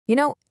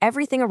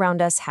Everything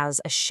around us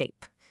has a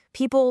shape.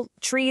 People,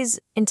 trees,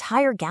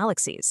 entire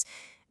galaxies.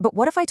 But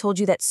what if I told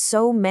you that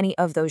so many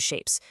of those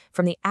shapes,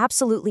 from the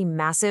absolutely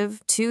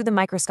massive to the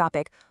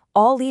microscopic,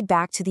 all lead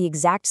back to the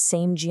exact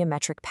same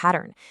geometric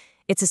pattern?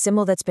 It's a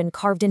symbol that's been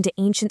carved into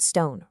ancient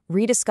stone,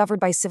 rediscovered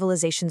by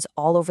civilizations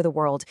all over the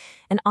world,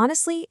 and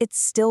honestly, it's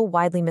still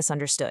widely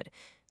misunderstood.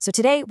 So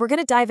today, we're going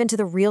to dive into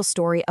the real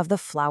story of the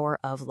flower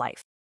of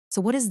life. So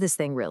what is this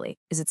thing really?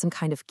 Is it some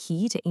kind of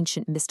key to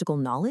ancient mystical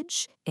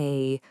knowledge?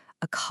 A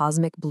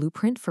cosmic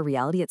blueprint for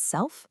reality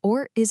itself?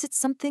 Or is it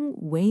something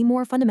way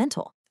more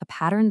fundamental? A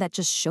pattern that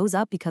just shows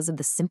up because of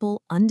the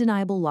simple,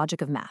 undeniable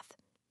logic of math?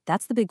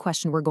 That's the big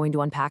question we're going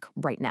to unpack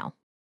right now.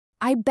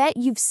 I bet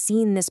you've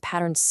seen this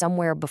pattern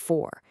somewhere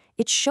before.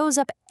 It shows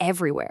up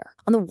everywhere,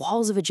 on the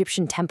walls of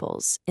Egyptian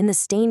temples, in the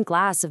stained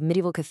glass of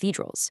medieval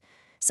cathedrals.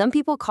 Some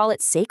people call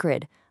it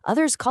sacred,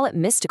 others call it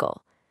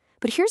mystical.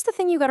 But here's the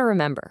thing you gotta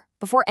remember.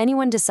 Before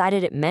anyone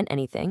decided it meant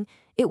anything,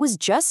 it was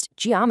just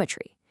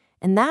geometry.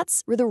 And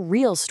that's where the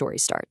real story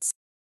starts.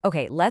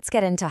 Okay, let's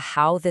get into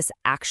how this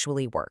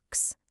actually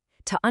works.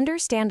 To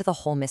understand the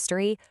whole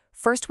mystery,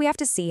 first we have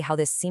to see how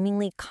this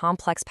seemingly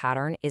complex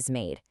pattern is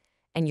made.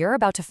 And you're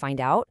about to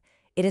find out,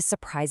 it is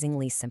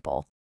surprisingly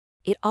simple.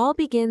 It all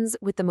begins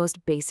with the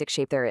most basic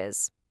shape there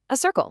is, a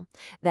circle.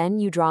 Then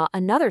you draw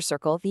another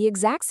circle the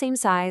exact same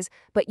size,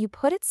 but you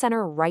put its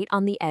center right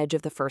on the edge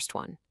of the first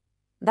one.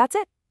 That's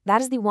it.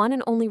 That is the one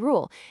and only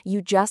rule.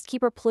 You just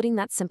keep repeating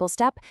that simple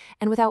step,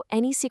 and without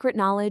any secret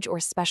knowledge or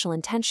special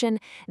intention,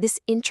 this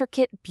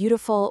intricate,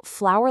 beautiful,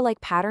 flower-like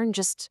pattern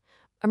just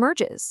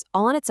emerges,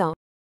 all on its own.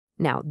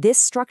 Now, this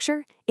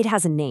structure, it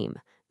has a name.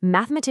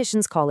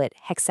 Mathematicians call it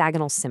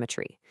hexagonal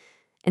symmetry.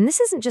 And this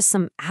isn't just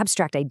some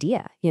abstract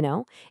idea,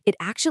 It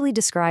actually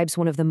describes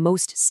one of the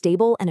most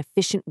stable and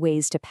efficient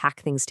ways to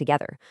pack things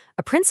together,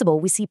 a principle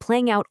we see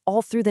playing out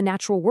all through the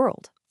natural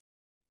world.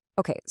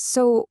 Okay,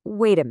 so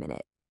wait a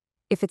minute.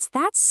 If it's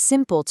that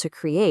simple to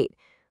create,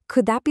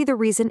 could that be the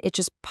reason it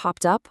just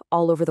popped up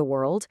all over the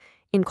world,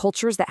 in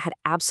cultures that had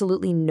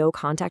absolutely no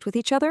contact with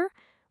each other?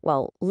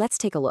 Well, let's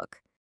take a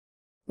look.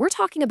 We're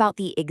talking about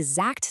the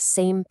exact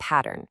same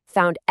pattern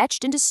found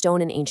etched into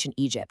stone in ancient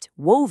Egypt,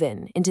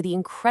 woven into the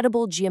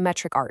incredible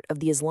geometric art of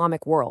the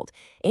Islamic world,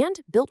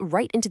 and built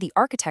right into the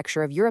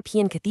architecture of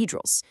European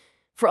cathedrals.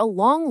 For a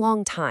long,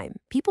 long time,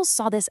 people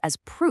saw this as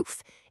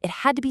proof. It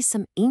had to be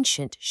some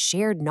ancient,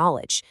 shared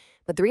knowledge.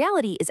 But the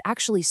reality is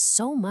actually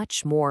so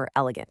much more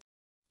elegant.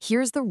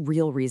 Here's the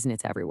real reason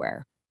it's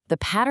everywhere. The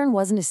pattern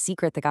wasn't a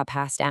secret that got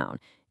passed down.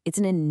 It's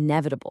an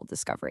inevitable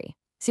discovery.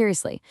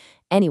 Seriously,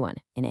 anyone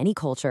in any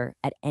culture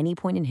at any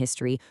point in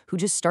history who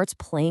just starts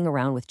playing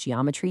around with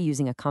geometry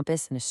using a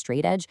compass and a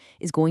straight edge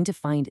is going to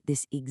find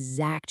this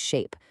exact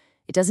shape.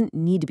 It doesn't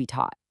need to be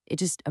taught. It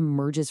just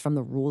emerges from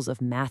the rules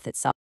of math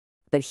itself.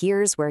 But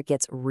here's where it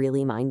gets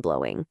really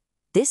mind-blowing.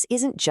 This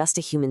isn't just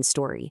a human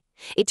story.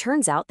 It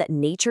turns out that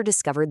nature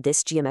discovered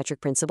this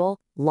geometric principle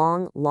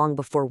long, long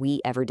before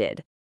we ever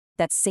did.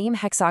 That same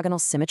hexagonal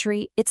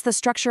symmetry, it's the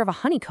structure of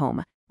a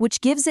honeycomb, which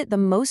gives it the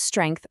most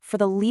strength for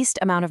the least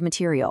amount of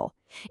material.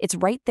 It's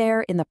right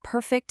there in the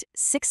perfect,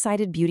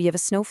 six-sided beauty of a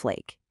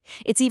snowflake.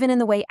 It's even in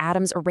the way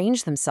atoms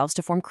arrange themselves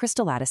to form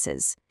crystal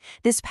lattices.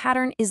 This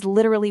pattern is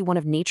literally one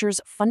of nature's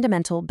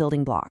fundamental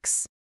building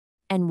blocks.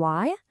 And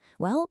why?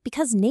 Well,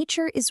 because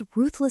nature is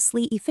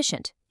ruthlessly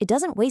efficient. It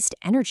doesn't waste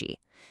energy.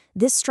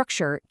 This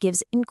structure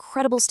gives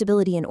incredible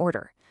stability and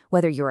order,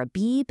 whether you're a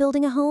bee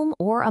building a home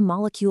or a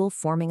molecule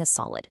forming a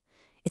solid.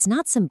 It's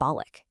not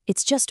symbolic.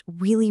 It's just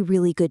really,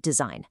 really good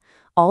design,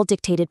 all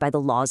dictated by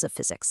the laws of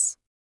physics.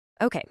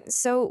 Okay,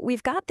 so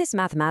we've got this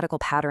mathematical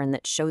pattern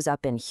that shows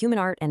up in human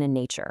art and in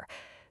nature.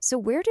 So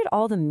where did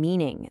all the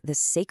meaning, the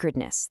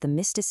sacredness, the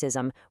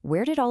mysticism,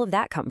 where did all of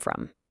that come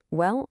from?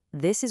 Well,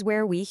 this is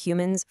where we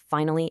humans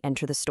finally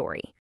enter the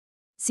story.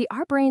 See,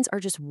 our brains are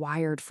just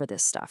wired for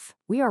this stuff.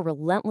 We are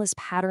relentless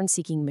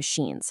pattern-seeking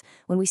machines.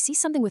 When we see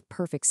something with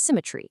perfect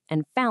symmetry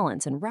and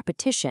balance and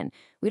repetition,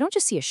 we don't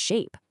just see a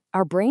shape.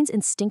 Our brains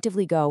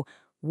instinctively go,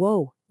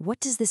 whoa, what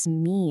does this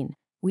mean?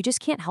 We just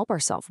can't help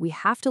ourselves. We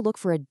have to look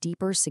for a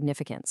deeper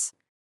significance.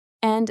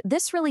 And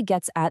this really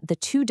gets at the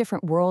two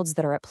different worlds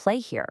that are at play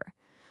here.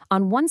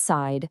 On one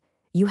side,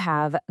 you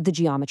have the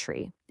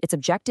geometry. It's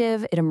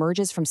objective, it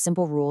emerges from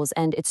simple rules,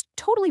 and it's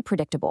totally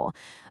predictable.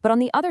 But on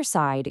the other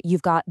side,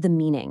 you've got the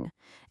meaning,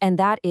 and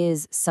that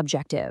is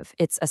subjective.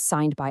 It's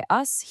assigned by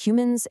us,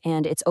 humans,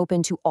 and it's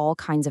open to all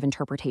kinds of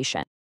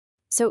interpretation.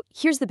 So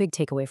here's the big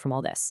takeaway from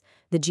all this.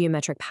 The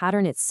geometric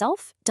pattern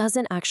itself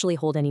doesn't actually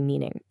hold any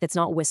meaning. It's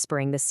not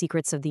whispering the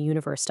secrets of the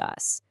universe to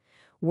us.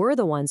 We're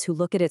the ones who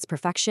look at its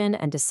perfection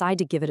and decide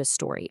to give it a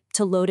story,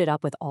 to load it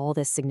up with all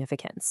this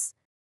significance.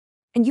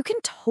 And you can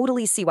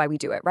totally see why we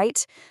do it,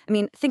 right? I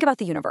mean, think about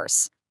the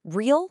universe.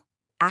 Real,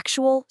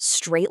 actual,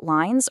 straight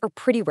lines are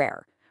pretty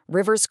rare.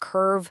 Rivers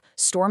curve,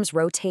 storms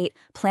rotate,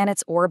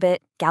 planets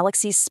orbit,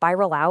 galaxies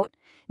spiral out.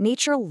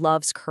 Nature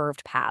loves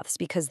curved paths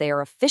because they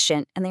are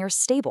efficient and they are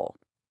stable.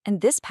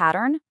 And this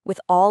pattern, with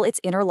all its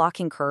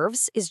interlocking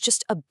curves, is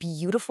just a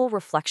beautiful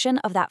reflection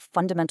of that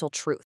fundamental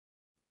truth.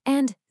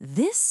 And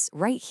this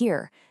right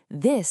here,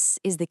 this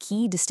is the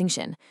key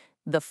distinction.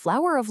 The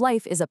flower of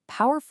life is a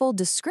powerful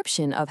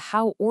description of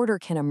how order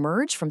can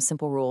emerge from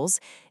simple rules.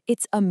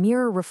 It's a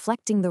mirror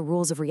reflecting the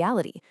rules of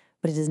reality,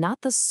 but it is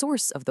not the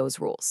source of those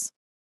rules.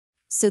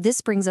 So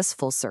this brings us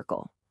full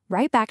circle,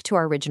 right back to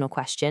our original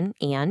question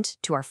and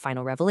to our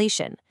final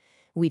revelation.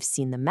 We've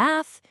seen the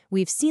math,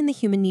 we've seen the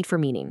human need for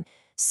meaning.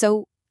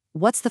 So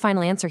what's the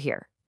final answer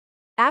here?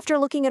 After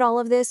looking at all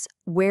of this,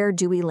 where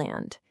do we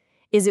land?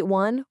 Is it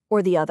one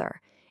or the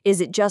other?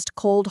 Is it just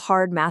cold,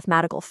 hard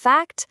mathematical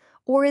fact,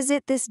 or is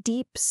it this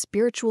deep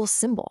spiritual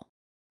symbol?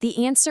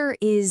 The answer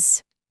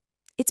is,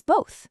 it's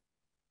both.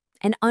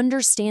 And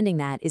understanding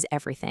that is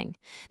everything.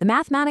 The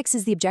mathematics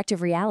is the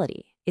objective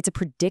reality. It's a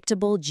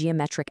predictable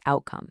geometric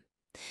outcome.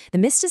 The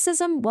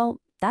mysticism, well,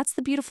 that's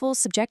the beautiful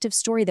subjective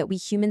story that we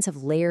humans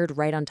have layered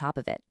right on top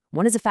of it.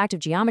 One is a fact of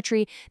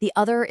geometry, the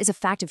other is a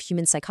fact of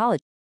human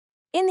psychology.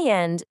 In the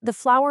end, the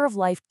flower of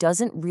life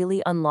doesn't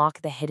really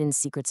unlock the hidden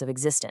secrets of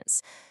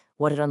existence.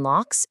 What it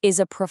unlocks is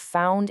a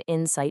profound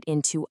insight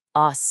into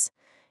us.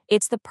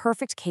 It's the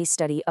perfect case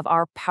study of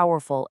our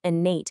powerful,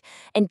 innate,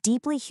 and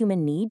deeply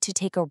human need to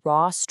take a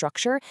raw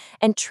structure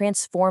and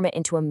transform it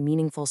into a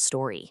meaningful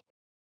story.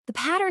 The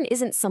pattern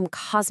isn't some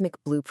cosmic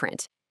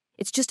blueprint.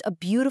 It's just a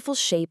beautiful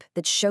shape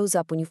that shows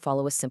up when you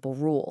follow a simple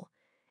rule.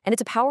 And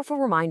it's a powerful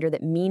reminder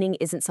that meaning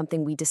isn't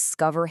something we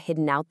discover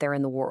hidden out there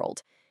in the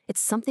world. It's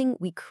something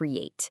we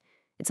create.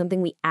 It's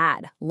something we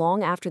add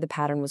long after the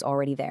pattern was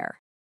already there.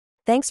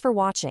 Thanks for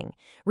watching.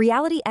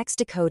 Reality X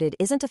Decoded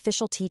isn't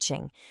official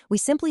teaching. We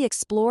simply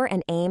explore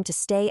and aim to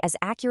stay as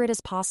accurate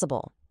as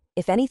possible.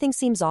 If anything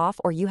seems off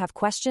or you have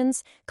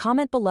questions,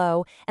 comment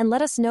below and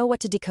let us know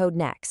what to decode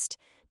next.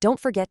 Don't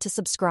forget to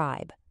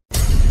subscribe.